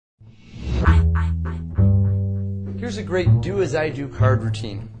here's a great do-as-I-do card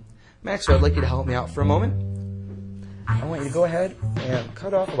routine. Max, I'd like you to help me out for a moment. I want you to go ahead and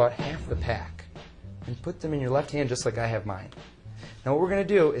cut off about half the pack and put them in your left hand just like I have mine. Now what we're going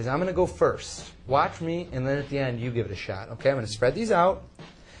to do is I'm going to go first. Watch me, and then at the end you give it a shot. Okay, I'm going to spread these out,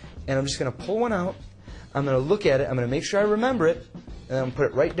 and I'm just going to pull one out. I'm going to look at it. I'm going to make sure I remember it, and I'm going to put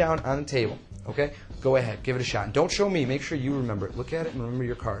it right down on the table. Okay, go ahead, give it a shot. And don't show me. Make sure you remember it. Look at it and remember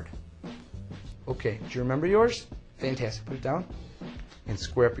your card. Okay, do you remember yours? Fantastic. Put it down and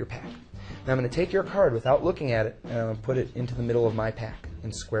square up your pack. Now I'm going to take your card without looking at it, and I'm going to put it into the middle of my pack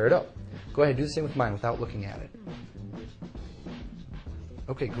and square it up. Go ahead, do the same with mine without looking at it.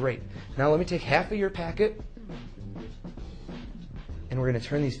 Okay, great. Now let me take half of your packet, and we're going to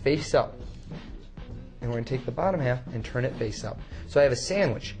turn these face up. And we're going to take the bottom half and turn it face up. So I have a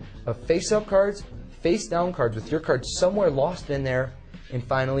sandwich of face-up cards, face-down cards with your card somewhere lost in there, and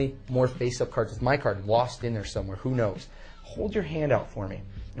finally more face-up cards with my card lost in there somewhere. Who knows? Hold your hand out for me.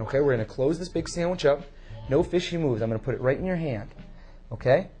 Okay, we're going to close this big sandwich up. No fishy moves. I'm going to put it right in your hand.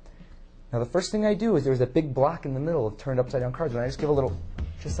 Okay? Now the first thing I do is there's a big block in the middle of turned upside down cards, and I just give a little,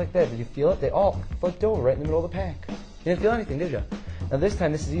 just like that. Did you feel it? They all flipped over right in the middle of the pack. You didn't feel anything, did you? Now this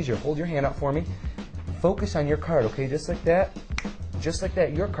time this is easier. Hold your hand out for me. Focus on your card, okay? Just like that. Just like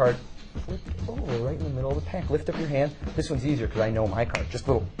that. Your card flipped over right in the middle of the pack. Lift up your hand. This one's easier because I know my card. Just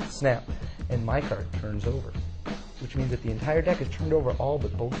a little snap. And my card turns over, which means that the entire deck is turned over all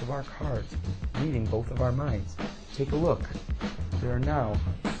but both of our cards, reading both of our minds. Take a look. There are now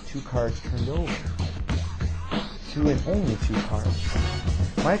 2 cards turned over. 2 and only 2 cards.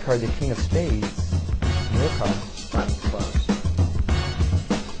 My card, the King of Spades, and your card, Five of Clubs.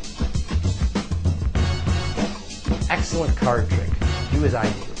 Excellent card trick. Do as I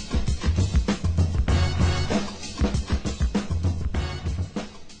do.